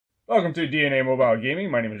Welcome to DNA Mobile Gaming.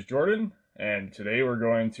 My name is Jordan, and today we're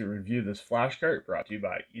going to review this Flashcart brought to you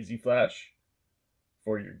by Easy Flash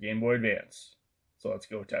for your Gameboy Advance. So let's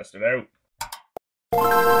go test it out.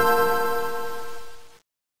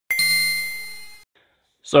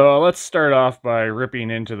 So let's start off by ripping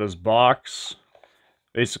into this box.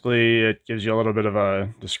 Basically, it gives you a little bit of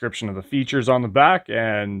a description of the features on the back,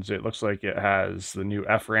 and it looks like it has the new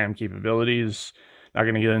FRAM capabilities. Not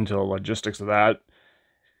going to get into the logistics of that.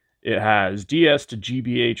 It has DS to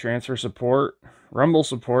GBA transfer support, Rumble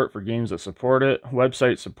support for games that support it,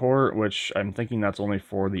 website support, which I'm thinking that's only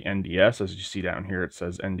for the NDS. As you see down here, it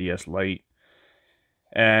says NDS Lite.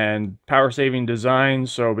 And power saving design,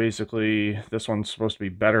 so basically this one's supposed to be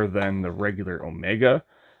better than the regular Omega.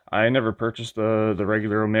 I never purchased the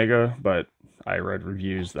regular Omega, but I read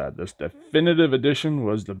reviews that this definitive edition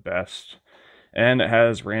was the best. And it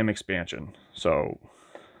has RAM expansion, so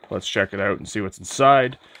let's check it out and see what's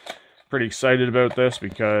inside. Pretty excited about this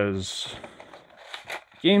because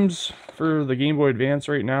games for the Game Boy Advance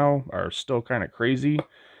right now are still kind of crazy.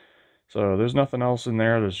 So there's nothing else in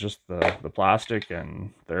there. There's just the plastic,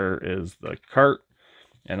 and there is the cart.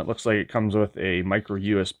 And it looks like it comes with a micro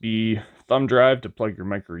USB thumb drive to plug your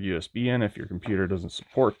micro USB in if your computer doesn't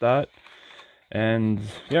support that. And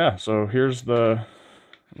yeah, so here's the,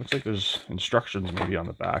 looks like there's instructions maybe on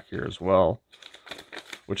the back here as well,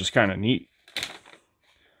 which is kind of neat.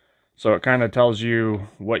 So it kind of tells you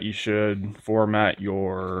what you should format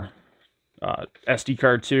your SD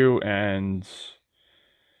card to, and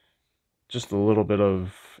just a little bit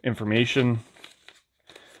of information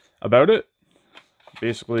about it.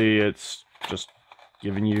 Basically, it's just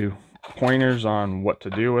giving you pointers on what to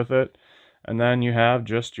do with it. And then you have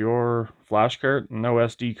just your flash card. No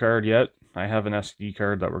SD card yet. I have an SD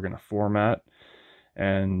card that we're going to format.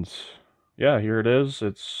 And yeah, here it is.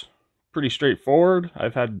 It's pretty straightforward.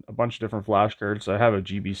 I've had a bunch of different flash cards. I have a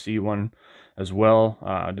GBC one as well.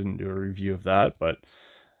 I didn't do a review of that, but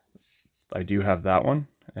I do have that one,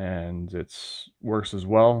 and it works as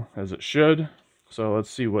well as it should. So let's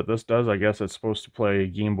see what this does. I guess it's supposed to play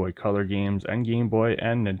Game Boy Color games and Game Boy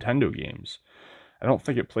and Nintendo games. I don't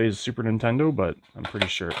think it plays Super Nintendo, but I'm pretty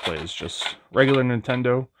sure it plays just regular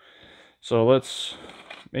Nintendo. So let's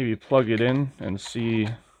maybe plug it in and see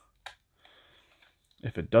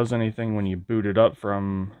if it does anything when you boot it up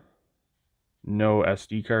from no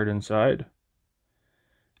SD card inside.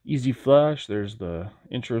 Easy Flash, there's the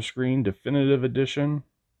intro screen, definitive edition,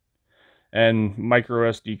 and micro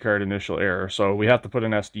SD card initial error. So we have to put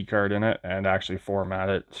an SD card in it and actually format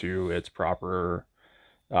it to its proper,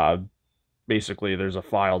 basically there's a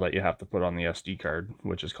file that you have to put on the SD card,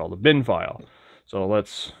 which is called a bin file. So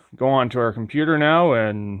let's go on to our computer now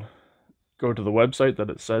and go to the website that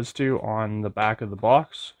it says to on the back of the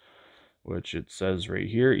box, which it says right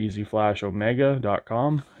here,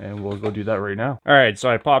 easyflashomega.com, and we'll go do that right now. All right, so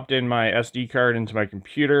I popped in my SD card into my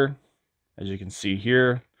computer, as you can see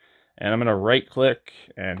here, and I'm going to right click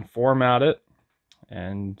and format it.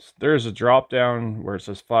 And there's a drop down where it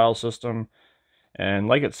says file system, and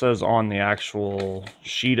like it says on the actual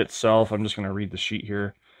sheet itself, I'm just going to read the sheet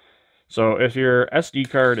here. So if your SD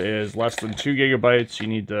card is less than 2 gigabytes, you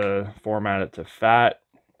need to format it to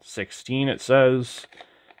FAT16, it says.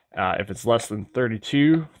 If it's less than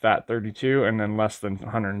 32, FAT32, and then less than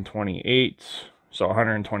 128, so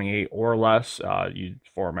 128 or less, you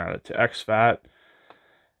format it to exFAT.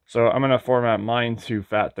 So I'm going to format mine to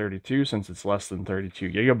FAT32 since it's less than 32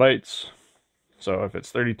 gigabytes. So if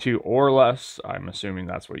it's 32 or less, I'm assuming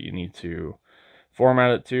that's what you need to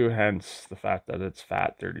format it to, hence the fact that it's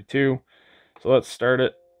FAT32. So let's start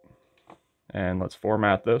it, and let's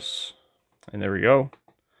format this, and there we go.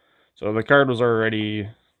 So the card was already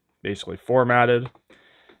basically formatted,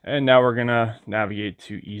 and now we're gonna navigate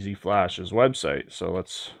to Easy Flash's website. So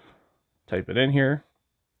let's type it in here,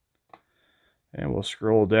 and we'll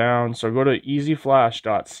scroll down. So go to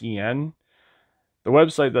easyflash.cn. The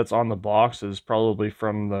website that's on the box is probably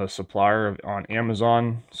from the supplier on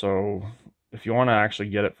Amazon. So if you want to actually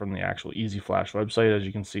get it from the actual Easy Flash website, as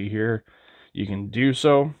you can see here, you can do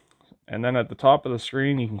so. And then at the top of the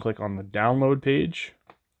screen, you can click on the download page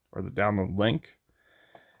or the download link,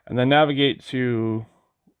 and then navigate to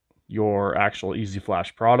your actual Easy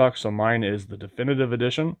Flash product. So mine is the definitive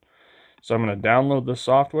edition. So I'm going to download this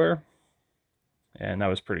software, and that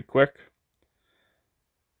was pretty quick.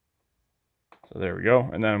 So there we go.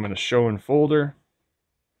 And then I'm going to show in folder.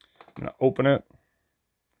 I'm going to open it,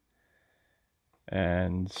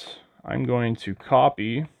 and I'm going to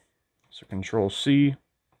copy, so Control C,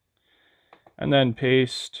 and then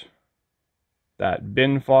paste that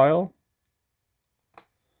bin file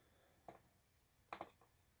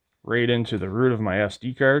right into the root of my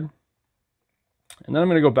SD card. And then I'm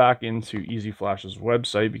going to go back into Easy Flash's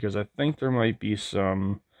website because I think there might be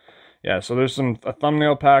some, yeah, so there's a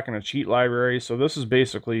thumbnail pack and a cheat library. So this is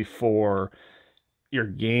basically for your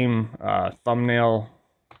game thumbnail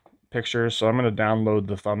pictures. So I'm going to download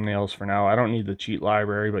the thumbnails for now. I don't need the cheat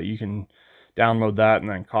library, but you can download that and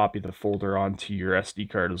then copy the folder onto your SD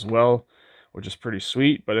card as well, which is pretty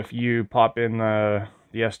sweet. But if you pop in the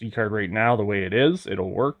SD card right now the way it is,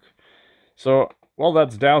 it'll work. So while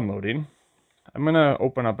that's downloading, I'm going to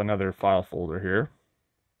open up another file folder here.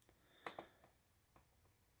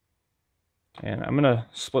 And I'm going to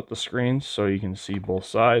split the screens so you can see both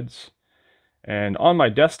sides. And on my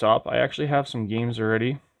desktop, I actually have some games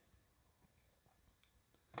already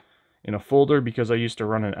in a folder because I used to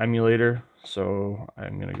run an emulator. So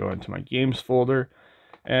I'm going to go into my games folder.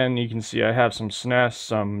 And you can see I have some SNES,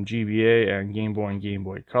 some GBA, and Game Boy and Game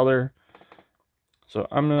Boy Color. So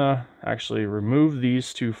I'm going to actually remove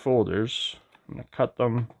these two folders. I'm going to cut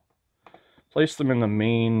them, place them in the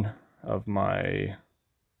main of my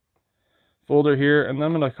folder here, and then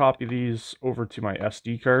I'm going to copy these over to my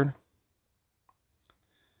SD card.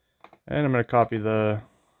 And I'm going to copy the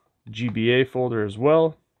GBA folder as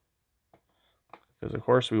well, because of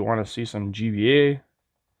course we want to see some GBA.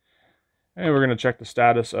 And we're going to check the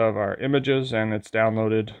status of our images, and it's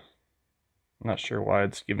downloaded. I'm not sure why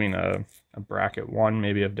it's giving a bracket 1.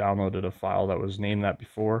 Maybe I've downloaded a file that was named that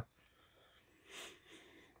before.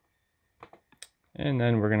 And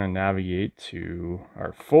then we're going to navigate to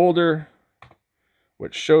our folder,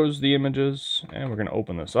 which shows the images, and we're going to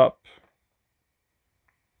open this up.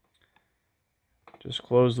 Just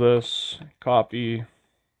close this, copy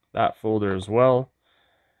that folder as well,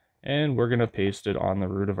 and we're going to paste it on the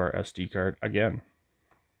root of our SD card again,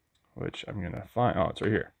 which I'm going to find. Oh, it's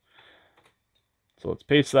right here. So let's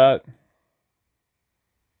paste that.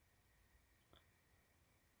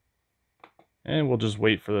 And we'll just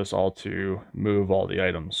wait for this all to move all the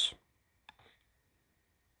items.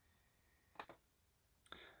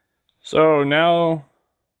 So now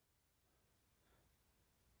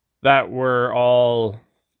that all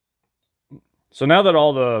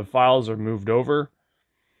the files are moved over,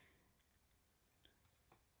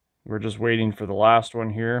 we're just waiting for the last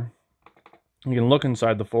one here. You can look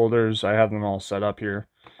inside the folders. I have them all set up here.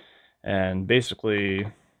 And basically,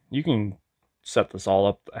 you can set this all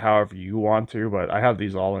up however you want to, but I have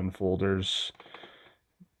these all in folders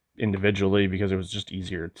individually because it was just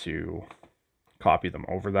easier to copy them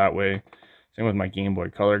over that way. Same with my Game Boy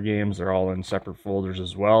Color games. They're all in separate folders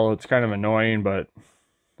as well. It's kind of annoying, but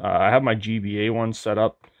I have my GBA one set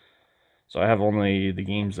up. So I have only the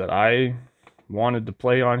games that I wanted to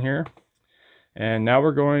play on here. And now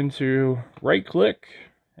we're going to right click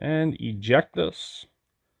and eject this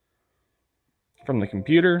from the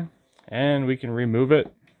computer, and we can remove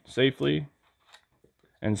it safely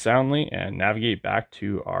and soundly and navigate back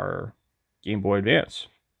to our Game Boy Advance.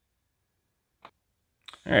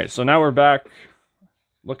 Alright, so now we're back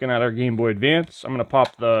looking at our Game Boy Advance. I'm going to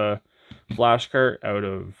pop the Flashcart out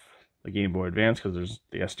of the Game Boy Advance because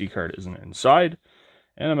the SD card isn't inside.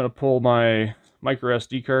 And I'm going to pull my micro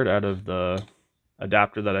SD card out of the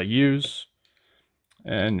adapter that I use.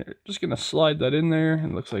 And just going to slide that in there.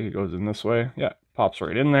 It looks like it goes in this way. Yeah, pops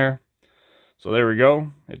right in there. So there we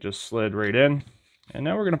go. It just slid right in. And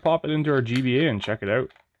now we're going to pop it into our GBA and check it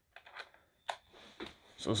out.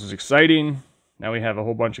 So this is exciting. Now we have a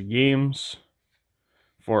whole bunch of games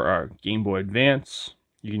for our Game Boy Advance.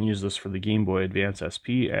 You can use this for the Game Boy Advance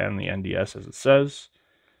SP and the NDS as it says.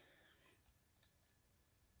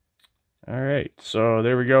 Alright, so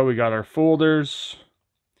there we go. We got our folders.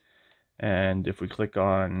 And if we click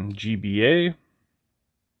on GBA,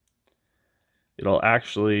 it'll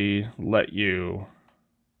actually let you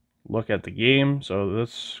look at the game. So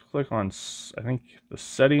let's click on, I think the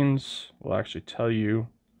settings will actually tell you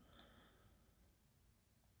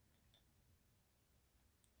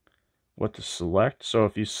what to select. So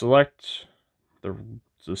if you select the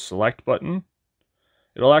select button,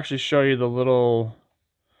 it'll actually show you the little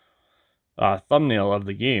thumbnail of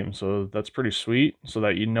the game. So that's pretty sweet, so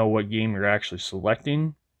that you know what game you're actually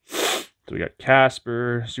selecting. So we got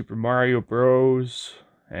Casper, Super Mario Bros,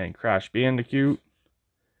 and Crash Bandicoot.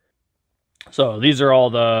 So these are all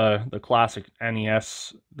the classic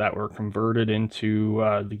NES that were converted into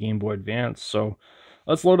the Game Boy Advance. So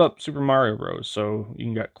let's load up Super Mario Bros. So you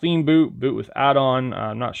can get clean boot, boot with add-on.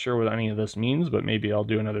 I'm not sure what any of this means, but maybe I'll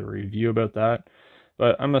do another review about that.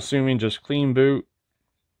 But I'm assuming just clean boot.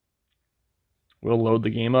 We'll load the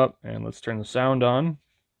game up, and let's turn the sound on.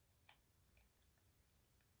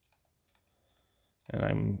 And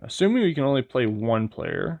I'm assuming we can only play one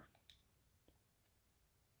player.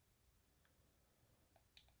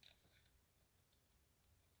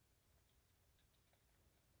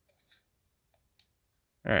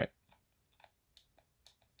 Alright.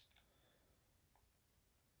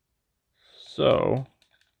 So,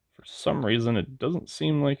 for some reason, it doesn't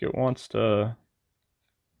seem like it wants to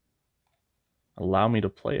allow me to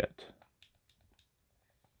play it.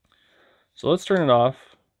 So let's turn it off.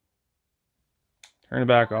 Turn it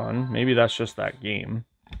back on. Maybe that's just that game.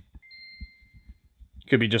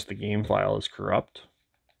 Could be just the game file is corrupt.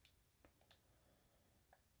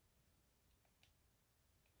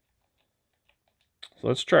 So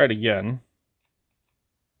let's try it again.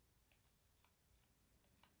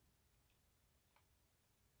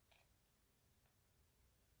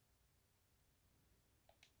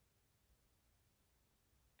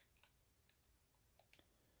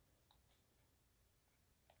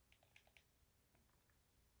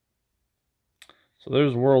 So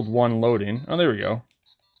there's World 1 loading. Oh, there we go.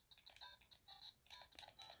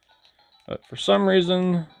 But for some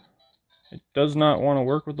reason, it does not want to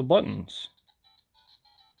work with the buttons.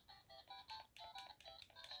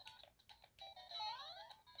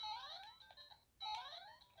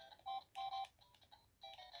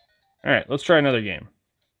 Alright, let's try another game.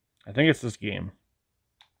 I think it's this game.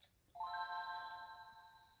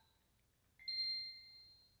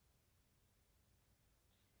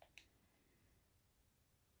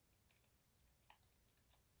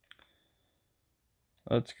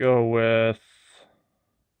 Let's go with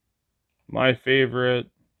my favorite.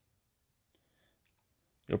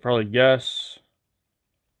 You'll probably guess.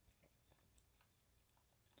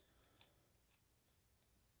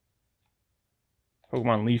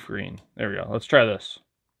 Pokemon Leaf Green. There we go. Let's try this.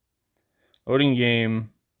 Loading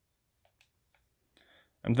game.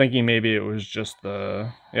 I'm thinking maybe it was just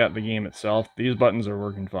the game itself. These buttons are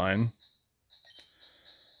working fine.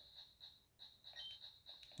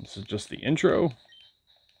 This is just the intro.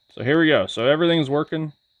 So here we go. So everything's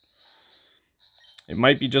working. It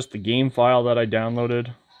might be just the game file that I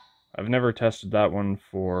downloaded. I've never tested that one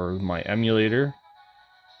for my emulator.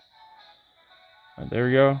 There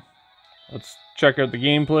we go. Let's check out the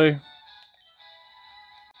gameplay.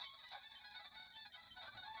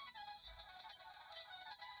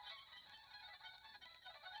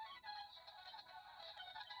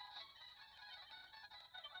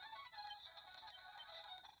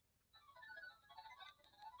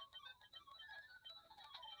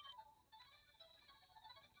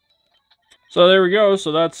 So there we go.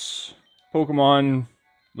 So that's Pokemon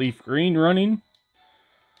Leaf Green running.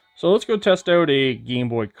 So let's go test out a Game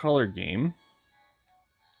Boy Color game.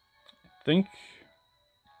 I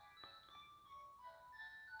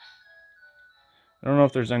don't know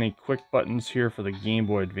if there's any quick buttons here for the Game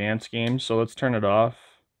Boy Advance game, so let's turn it off.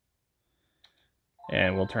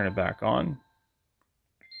 And we'll turn it back on.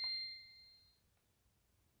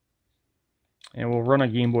 And we'll run a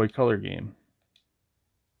Game Boy Color game.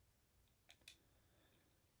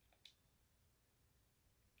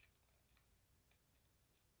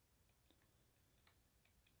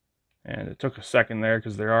 And it took a second there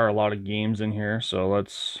because there are a lot of games in here, so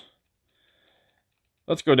let's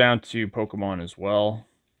go down to Pokemon as well.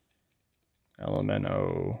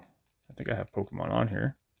 Elemento. I think I have Pokemon on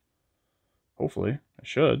here. Hopefully, I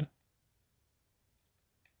should.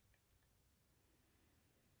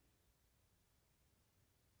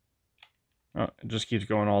 Oh, it just keeps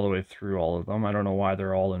going all the way through all of them. I don't know why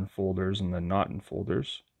they're all in folders and then not in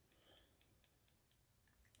folders.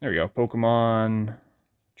 There we go. Pokemon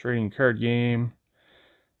trading card game.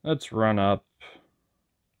 Let's run up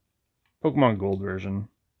Pokemon Gold version.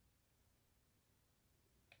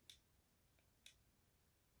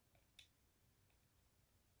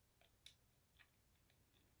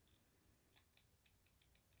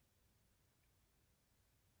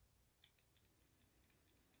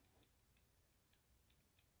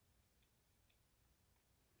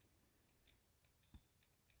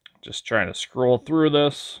 Just trying to scroll through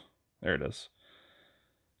this. There it is.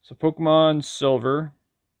 So Pokemon Silver.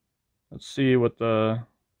 Let's see what the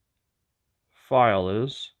file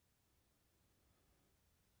is.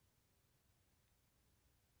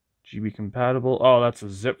 GB compatible. Oh, that's a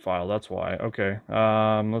zip file. That's why. Okay.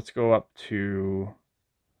 Let's go up to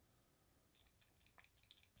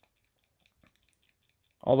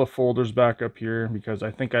all the folders back up here because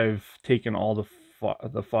I think I've taken all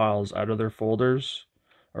the files out of their folders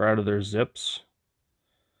or out of their zips.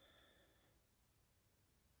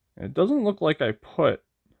 It doesn't look like I put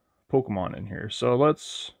Pokemon in here. So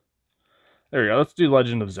there we go. Let's do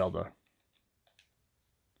Legend of Zelda.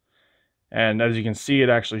 And as you can see, it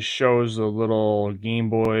actually shows a little Game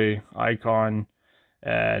Boy icon,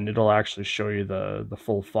 and it'll actually show you the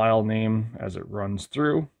full file name as it runs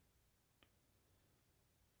through.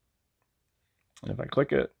 And if I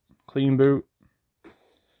click it, clean boot,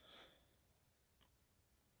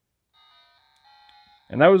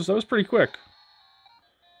 And that was pretty quick.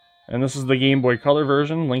 And this is the Game Boy Color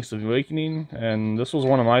version, Link's Awakening, and this was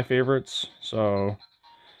one of my favorites, so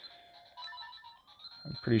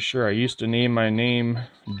I'm pretty sure I used to name my name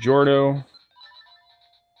Jordo,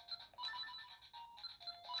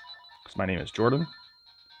 because my name is Jordan.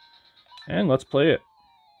 And let's play it.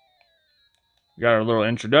 We got our little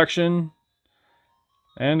introduction,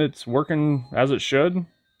 and it's working as it should.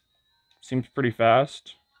 Seems pretty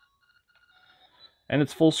fast. And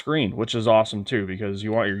it's full screen, which is awesome too, because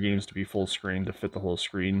you want your games to be full screen to fit the whole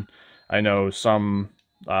screen. I know some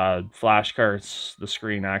Flashcarts, the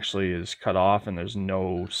screen actually is cut off and there's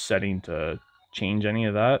no setting to change any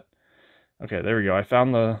of that. Okay, there we go. I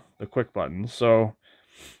found the quick buttons. So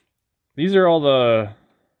these are all the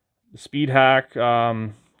speed hack.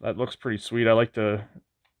 That looks pretty sweet. I like to,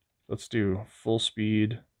 let's do full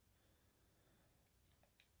speed,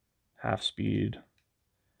 half speed.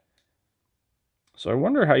 So I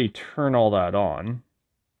wonder how you turn all that on.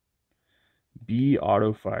 B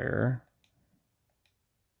auto fire.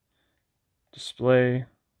 Display.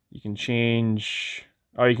 You can change,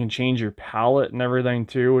 oh, you can change your palette and everything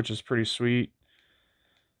too, which is pretty sweet.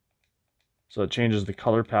 So it changes the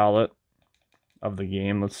color palette of the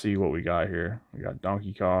game. Let's see what we got here. We got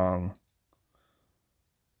Donkey Kong.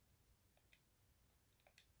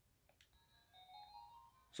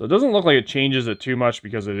 So it doesn't look like it changes it too much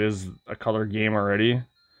because it is a color game already.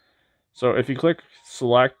 So if you click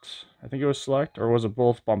select, I think it was select, or was it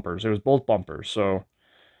both bumpers? It was both bumpers. So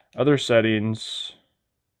other settings,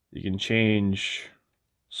 you can change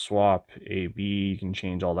swap A, B, you can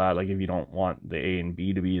change all that, like if you don't want the A and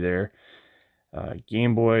B to be there.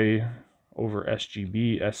 Game Boy over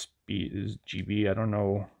SGB, SB is GB, I don't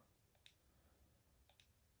know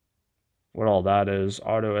what all that is.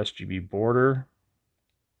 Auto SGB border.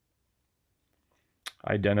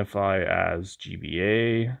 Identify as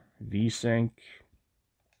GBA, VSync.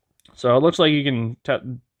 So it looks like you can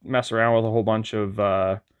mess around with a whole bunch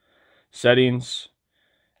of settings.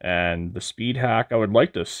 And the speed hack, I would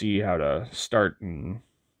like to see how to start and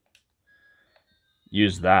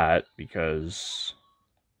use that, because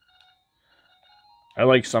I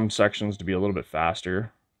like some sections to be a little bit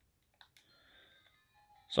faster.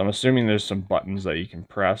 So I'm assuming there's some buttons that you can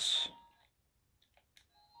press.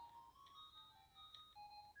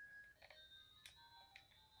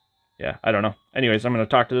 Yeah, I don't know. Anyways, I'm going to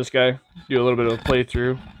talk to this guy, do a little bit of a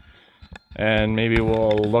playthrough, and maybe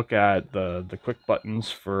we'll look at the quick buttons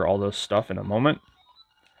for all this stuff in a moment.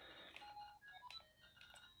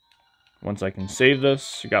 Once I can save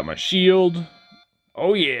this, I got my shield.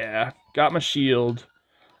 Oh yeah, got my shield.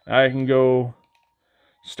 I can go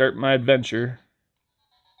start my adventure.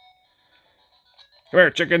 Come here,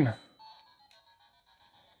 chicken.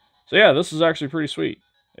 So yeah, this is actually pretty sweet.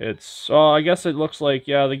 It's, I guess it looks like,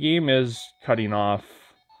 yeah, the game is cutting off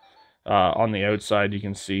on the outside, you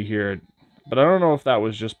can see here. But I don't know if that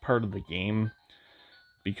was just part of the game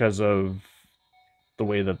because of the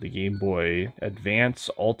way that the Game Boy Advance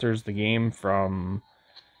alters the game from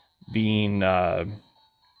being a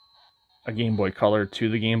Game Boy Color to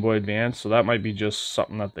the Game Boy Advance. So that might be just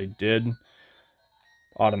something that they did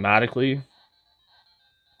automatically.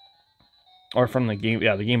 Or from the game,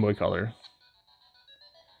 yeah, the Game Boy Color.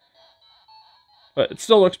 But it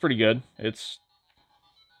still looks pretty good. It's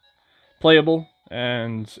playable,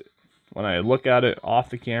 and when I look at it off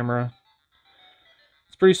the camera,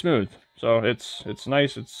 it's pretty smooth. So it's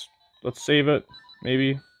nice. Let's save it,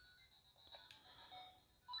 maybe.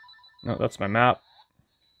 No, that's my map.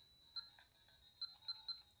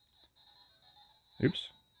 Oops.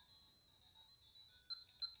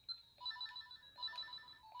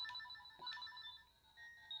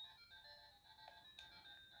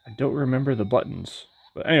 I don't remember the buttons.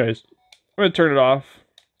 But anyways, I'm going to turn it off.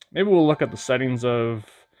 Maybe we'll look at the settings of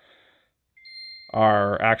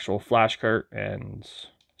our actual Flashcart and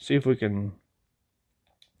see if we can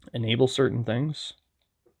enable certain things.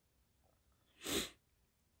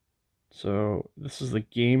 So this is the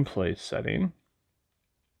gameplay setting.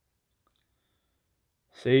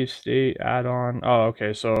 Save state, add-on. Oh,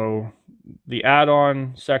 okay, so the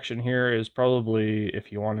add-on section here is probably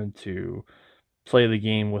if you wanted to play the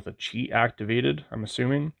game with a cheat activated, I'm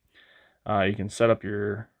assuming. You can set up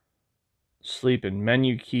your sleep and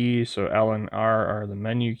menu key, so L and R are the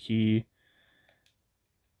menu key.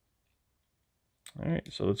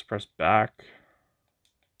 Alright, so let's press back.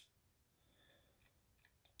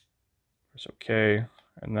 Press OK.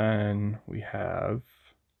 And then we have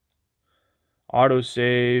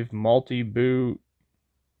autosave, multi-boot.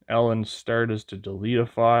 L and start is to delete a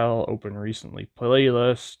file, open recently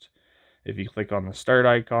playlist, if you click on the start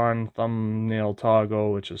icon, thumbnail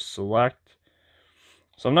toggle, which is select.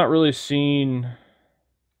 So I'm not really seeing,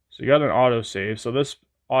 so you got an autosave. So this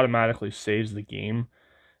automatically saves the game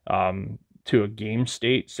to a game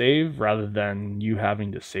state save rather than you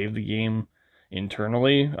having to save the game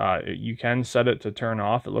internally. You can set it to turn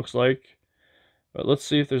off, it looks like. But let's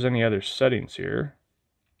see if there's any other settings here.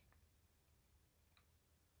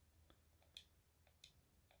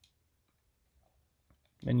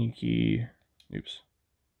 Menu key, oops.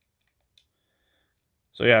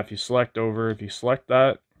 So yeah, if you select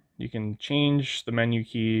that, you can change the menu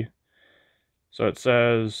key. So it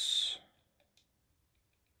says,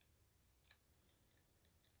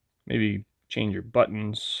 maybe change your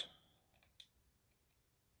buttons.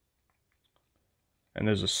 And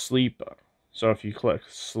there's a sleep. So if you click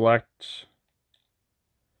select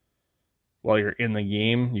while you're in the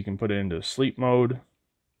game, you can put it into sleep mode.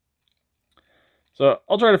 So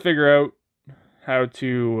I'll try to figure out how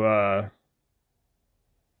to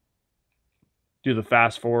do the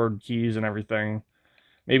fast forward keys and everything.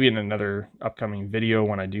 Maybe in another upcoming video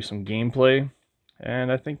when I do some gameplay.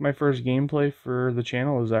 And I think my first gameplay for the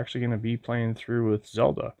channel is actually going to be playing through with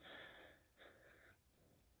Zelda.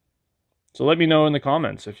 So let me know in the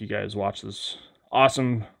comments if you guys watch this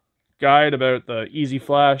awesome guide about the Easy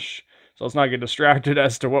Flash. So let's not get distracted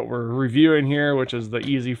as to what we're reviewing here, which is the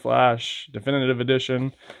Easy Flash Definitive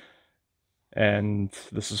Edition. And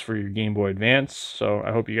this is for your Game Boy Advance. So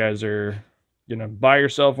I hope you guys are gonna buy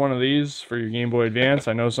yourself one of these for your Game Boy Advance.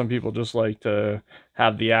 I know some people just like to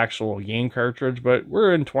have the actual game cartridge, but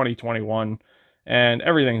we're in 2021 and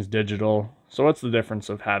everything's digital. So what's the difference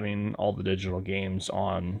of having all the digital games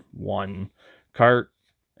on one cart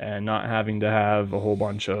and not having to have a whole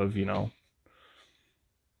bunch of, you know,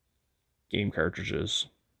 game cartridges?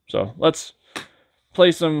 So let's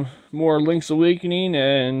play some more Link's Awakening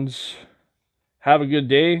and have a good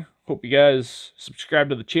day. Hope you guys subscribe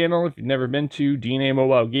to the channel if you've never been to DNA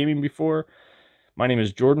Mobile Gaming before. My name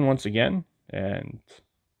is Jordan once again, and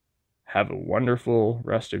have a wonderful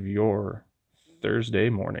rest of your Thursday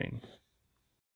morning.